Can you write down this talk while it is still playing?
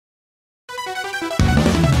G'day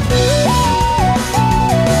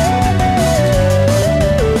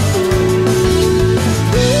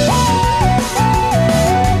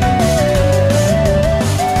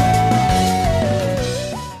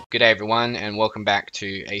everyone, and welcome back to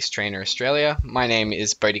Ace Trainer Australia. My name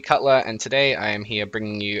is Bodhi and today I am here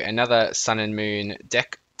bringing you another Sun and Moon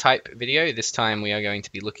deck type video. This time we are going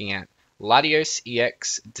to be looking at Latios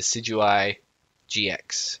EX Decidueye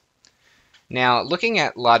GX. Now, looking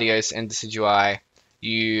at Latios and Decidueye,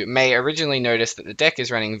 you may originally notice that the deck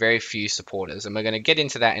is running very few supporters, and we're going to get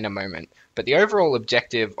into that in a moment. But the overall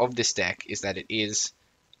objective of this deck is that it is,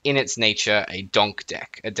 in its nature, a donk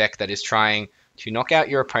deck, a deck that is trying to knock out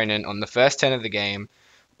your opponent on the first turn of the game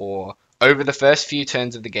or over the first few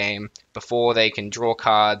turns of the game before they can draw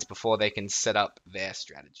cards, before they can set up their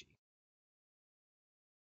strategy.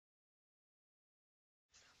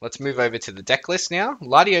 Let's move over to the deck list now.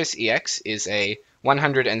 Latios EX is a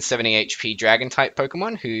 170 HP dragon type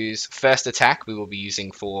Pokemon whose first attack we will be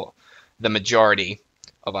using for the majority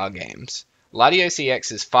of our games. Latios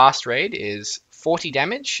EX's fast raid is 40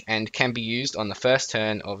 damage and can be used on the first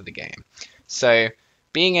turn of the game. So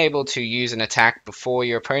being able to use an attack before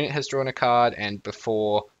your opponent has drawn a card and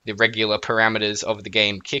before the regular parameters of the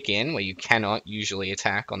game kick in, where you cannot usually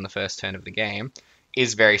attack on the first turn of the game,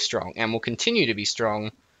 is very strong and will continue to be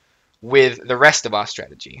strong with the rest of our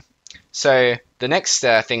strategy. So the next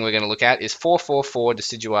thing we're going to look at is 444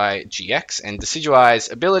 Decidueye GX, and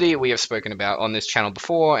Decidueye's ability we have spoken about on this channel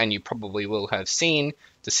before, and you probably will have seen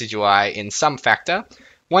Decidueye in some factor.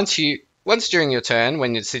 Once during your turn,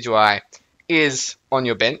 when your Decidueye is on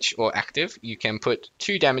your bench or active, you can put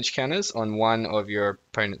 2 damage counters on one of your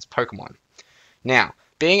opponent's Pokemon. Now,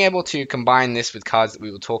 being able to combine this with cards that we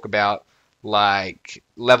will talk about, like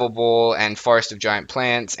Level Ball and Forest of Giant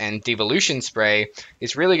Plants and Devolution Spray,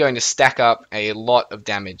 is really going to stack up a lot of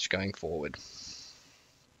damage going forward.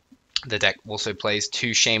 The deck also plays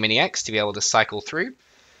 2 Shaman EX to be able to cycle through.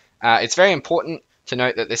 It's very important to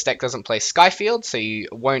note that this deck doesn't play Skyfield, so you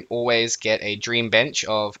won't always get a dream bench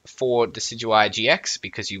of 4 Decidueye GX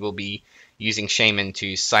because you will be using Shaman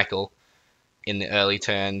to cycle in the early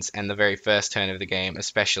turns and the very first turn of the game,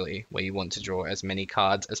 especially where you want to draw as many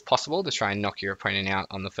cards as possible to try and knock your opponent out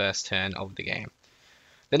on the first turn of the game.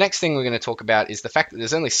 The next thing we're going to talk about is the fact that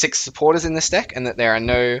there's only 6 supporters in this deck and that there are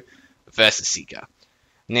no Versus Seeker.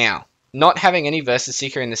 Now, not having any Versus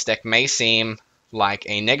Seeker in this deck may seem like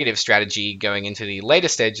a negative strategy going into the later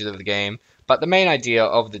stages of the game, but the main idea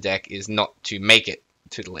of the deck is not to make it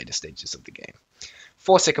to the later stages of the game.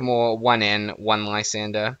 4 Sycamore, 1 N, 1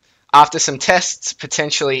 Lysander. After some tests,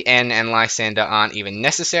 potentially N and Lysander aren't even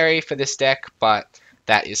necessary for this deck, but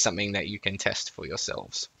that is something that you can test for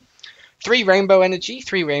yourselves. 3 Rainbow Energy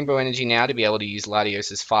now to be able to use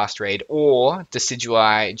Latios' Fast Raid or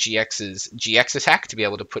Decidueye GX's GX attack to be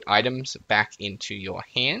able to put items back into your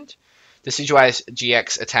hand. Decidueye's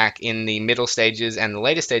GX attack in the middle stages and the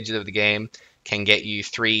later stages of the game can get you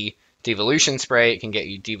 3 Devolution Spray, it can get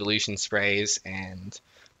you Devolution Sprays and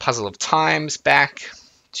Puzzle of Times back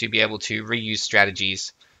to be able to reuse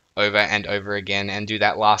strategies over and over again and do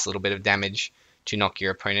that last little bit of damage to knock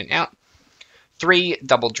your opponent out. 3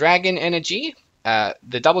 Double Dragon Energy.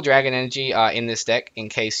 The Double Dragon Energy are in this deck in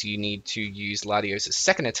case you need to use Latios'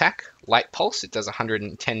 second attack, Light Pulse. It does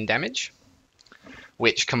 110 damage,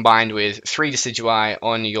 which combined with 3 Decidueye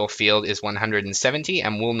on your field is 170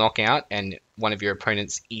 and will knock out one of your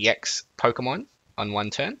opponent's EX Pokemon on one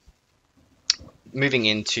turn. Moving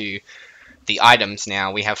into the items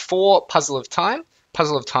now, we have 4 Puzzle of Time.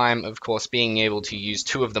 Puzzle of Time, of course, being able to use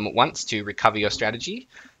 2 of them at once to recover your strategy.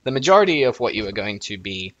 The majority of what you are going to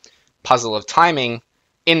be Puzzle of Timing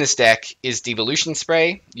in this deck is Devolution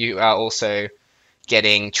Spray. You are also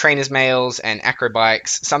getting Trainer's Mails and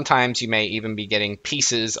Acrobikes. Sometimes you may even be getting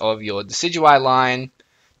pieces of your Decidueye line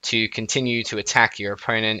to continue to attack your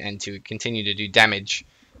opponent and to continue to do damage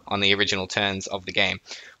on the original turns of the game.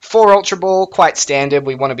 4 Ultra Ball, quite standard.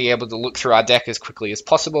 We want to be able to look through our deck as quickly as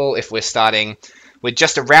possible. If we're starting with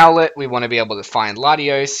just a Rowlet, we want to be able to find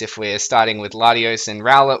Latios. If we're starting with Latios and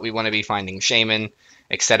Rowlet, we want to be finding Shaman,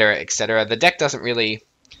 etc., etc. The deck doesn't really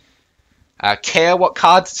care what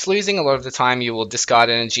cards it's losing. A lot of the time you will discard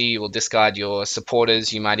energy, you will discard your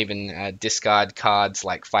supporters, you might even discard cards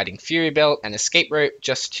like Fighting Fury Belt and Escape Rope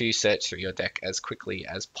just to search through your deck as quickly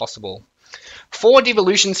as possible. 4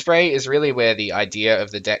 Devolution Spray is really where the idea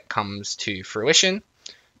of the deck comes to fruition.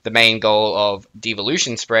 The main goal of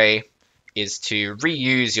Devolution Spray is to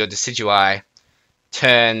reuse your Decidueye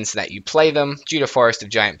turns that you play them. Due to Forest of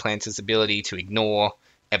Giant Plants' ability to ignore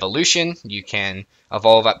evolution, you can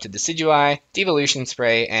evolve up to Decidueye, Devolution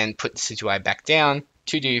Spray, and put Decidueye back down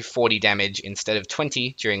to do 40 damage instead of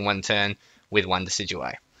 20 during one turn with one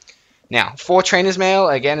Decidueye. Now, for Trainer's Mail,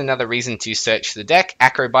 again, another reason to search the deck.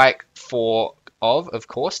 Acrobike of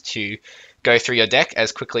course, to go through your deck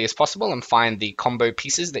as quickly as possible and find the combo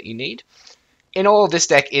pieces that you need. In all, this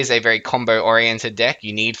deck is a very combo-oriented deck.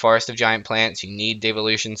 You need Forest of Giant Plants, you need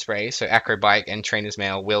Devolution Spray, so Acrobike and Trainer's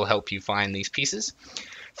Mail will help you find these pieces.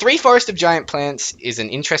 3 Forest of Giant Plants is an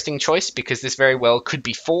interesting choice because this very well could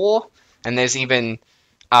be 4, and there's even,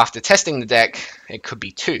 after testing the deck, it could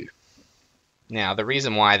be 2. Now, the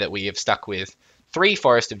reason why that we have stuck with 3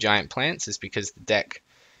 Forest of Giant Plants is because the deck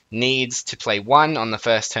needs to play 1 on the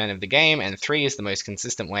first turn of the game, and 3 is the most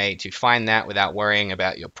consistent way to find that without worrying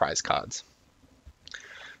about your prize cards.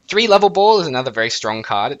 3 Level Ball is another very strong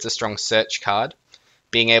card. It's a strong search card.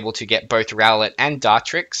 Being able to get both Rowlet and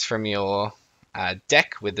Dartrix from your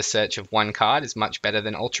deck with the search of 1 card is much better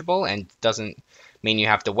than Ultra Ball, and doesn't mean you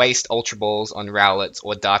have to waste Ultra Balls on Rowlets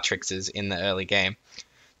or Dartrixes in the early game.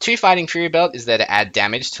 2 Fighting Fury Belt is there to add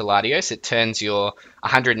damage to Latios. It turns your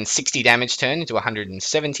 160 damage turn into a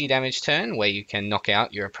 170 damage turn, where you can knock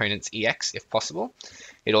out your opponent's EX if possible.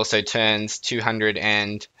 It also turns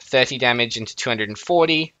 230 damage into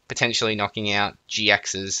 240, potentially knocking out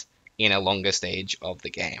GXs in a longer stage of the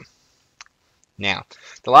game. Now,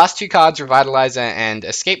 the last 2 cards, Revitalizer and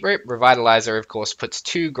Escape Rope. Revitalizer, of course, puts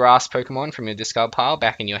 2 grass Pokemon from your discard pile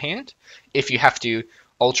back in your hand. If you have to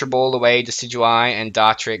Ultra Ball away Decidueye and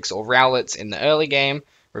Dartrix or Rowlets in the early game,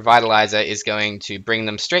 Revitalizer is going to bring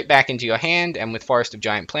them straight back into your hand, and with Forest of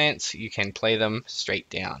Giant Plants, you can play them straight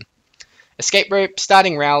down. Escape Rope,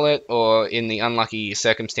 starting Rowlet, or in the unlucky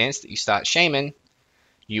circumstance that you start Shaman,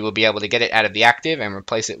 you will be able to get it out of the active and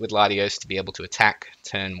replace it with Latios to be able to attack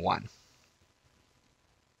turn 1.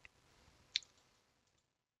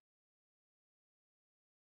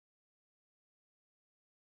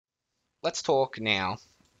 Let's talk now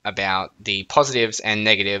about the positives and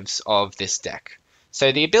negatives of this deck.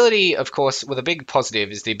 So the ability, of course, well, the big positive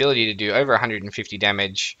is the ability to do over 150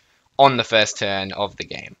 damage on the first turn of the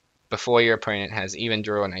game, before your opponent has even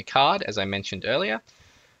drawn a card, as I mentioned earlier.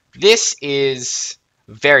 This is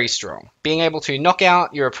very strong. Being able to knock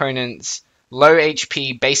out your opponent's low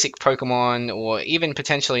HP basic Pokemon, or even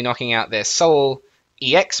potentially knocking out their Soul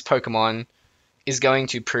EX Pokemon, is going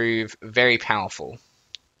to prove very powerful.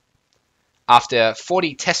 After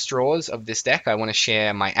 40 test draws of this deck, I want to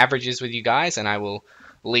share my averages with you guys, and I will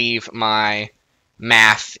leave my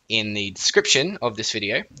math in the description of this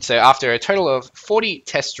video. So after a total of 40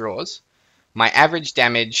 test draws, my average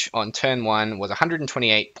damage on turn 1 was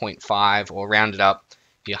 128.5, or rounded up,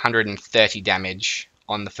 the 130 damage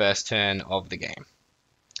on the first turn of the game.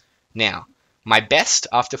 Now, my best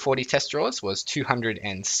after 40 test draws was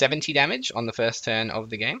 270 damage on the first turn of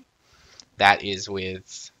the game. That is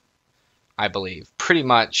with, I believe, pretty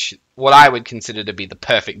much what I would consider to be the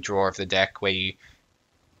perfect draw of the deck, where you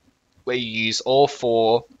use all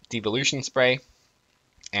 4 Devolution Spray,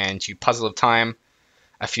 and you Puzzle of Time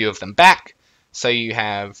a few of them back, so you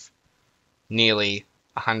have nearly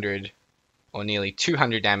 100 or nearly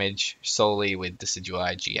 200 damage solely with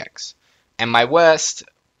Decidueye GX. And my worst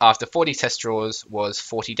after 40 test draws was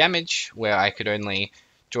 40 damage, where I could only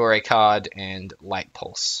draw a card and Light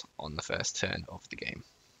Pulse on the first turn of the game.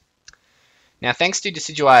 Now, thanks to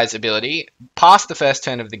Decidueye's ability, past the first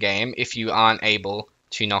turn of the game, if you aren't able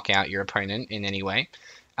to knock out your opponent in any way,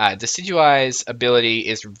 Decidueye's ability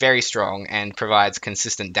is very strong and provides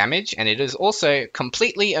consistent damage, and it is also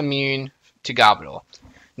completely immune to Garbodor.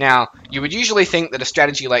 Now, you would usually think that a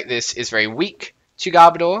strategy like this is very weak to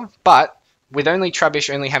Garbodor, but with only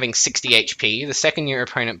Trubbish only having 60 HP, the second your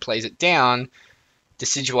opponent plays it down, 3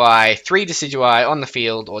 Decidueye on the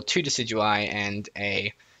field, or 2 Decidueye and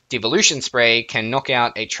a Devolution Spray can knock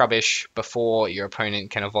out a Trubbish before your opponent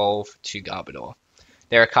can evolve to Garbodor.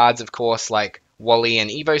 There are cards, of course, like Wally and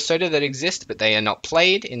Evo Soda that exist, but they are not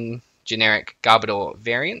played in generic Garbodor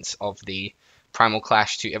variants of the Primal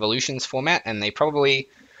Clash to Evolutions format, and they probably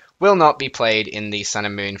will not be played in the Sun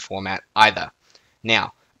and Moon format either.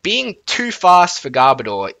 Now, being too fast for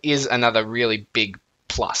Garbodor is another really big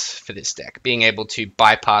plus for this deck. Being able to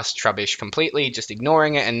bypass Trubbish completely, just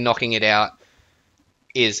ignoring it and knocking it out,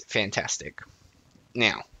 is fantastic.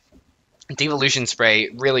 Now, Devolution Spray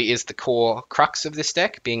really is the core crux of this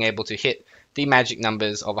deck, being able to hit the magic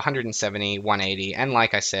numbers of 170, 180, and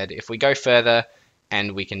like I said, if we go further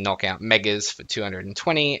and we can knock out Megas for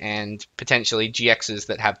 220 and potentially GXs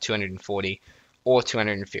that have 240 or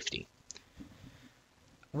 250.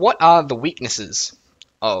 What are the weaknesses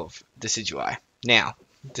of Decidueye? Now,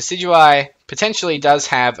 Decidueye potentially does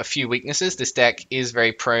have a few weaknesses. This deck is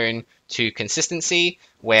very prone to consistency,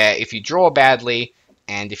 where if you draw badly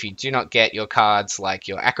and if you do not get your cards like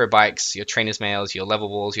your Acrobikes, your Trainer's Mails, your Level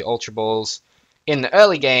Balls, your Ultra Balls in the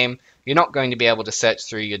early game, you're not going to be able to search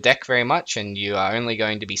through your deck very much, and you are only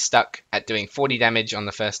going to be stuck at doing 40 damage on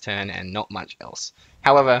the first turn and not much else.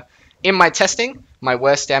 However, in my testing, my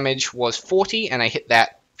worst damage was 40, and I hit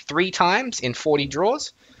that 3 times in 40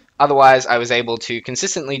 draws. Otherwise, I was able to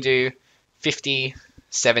consistently do 50,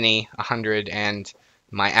 70, 100, and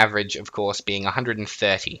my average, of course, being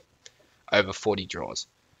 130 over 40 draws.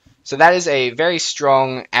 So that is a very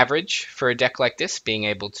strong average for a deck like this, being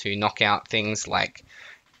able to knock out things like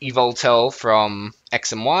Evoltel from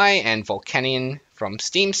X and Y and Volcanion from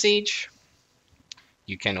Steam Siege.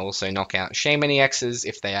 You can also knock out Shaman EXs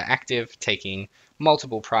if they are active, taking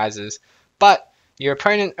multiple prizes, but your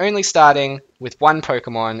opponent only starting with 1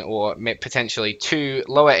 Pokemon or potentially 2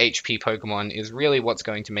 lower HP Pokemon is really what's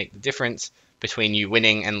going to make the difference between you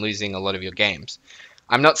winning and losing a lot of your games.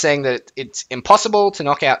 I'm not saying that it's impossible to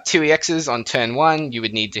knock out 2 EXs on turn 1. You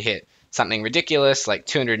would need to hit something ridiculous like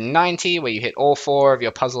 290, where you hit all 4 of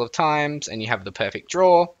your puzzle of times and you have the perfect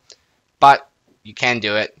draw, but you can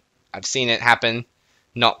do it. I've seen it happen.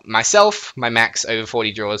 Not myself. My max over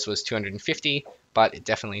 40 draws was 250, but it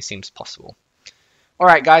definitely seems possible.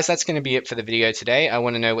 Alright guys, that's going to be it for the video today. I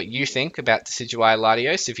want to know what you think about Decidueye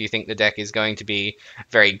Latios, if you think the deck is going to be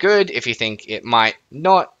very good, if you think it might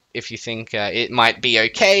not, if you think it might be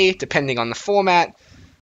okay, depending on the format.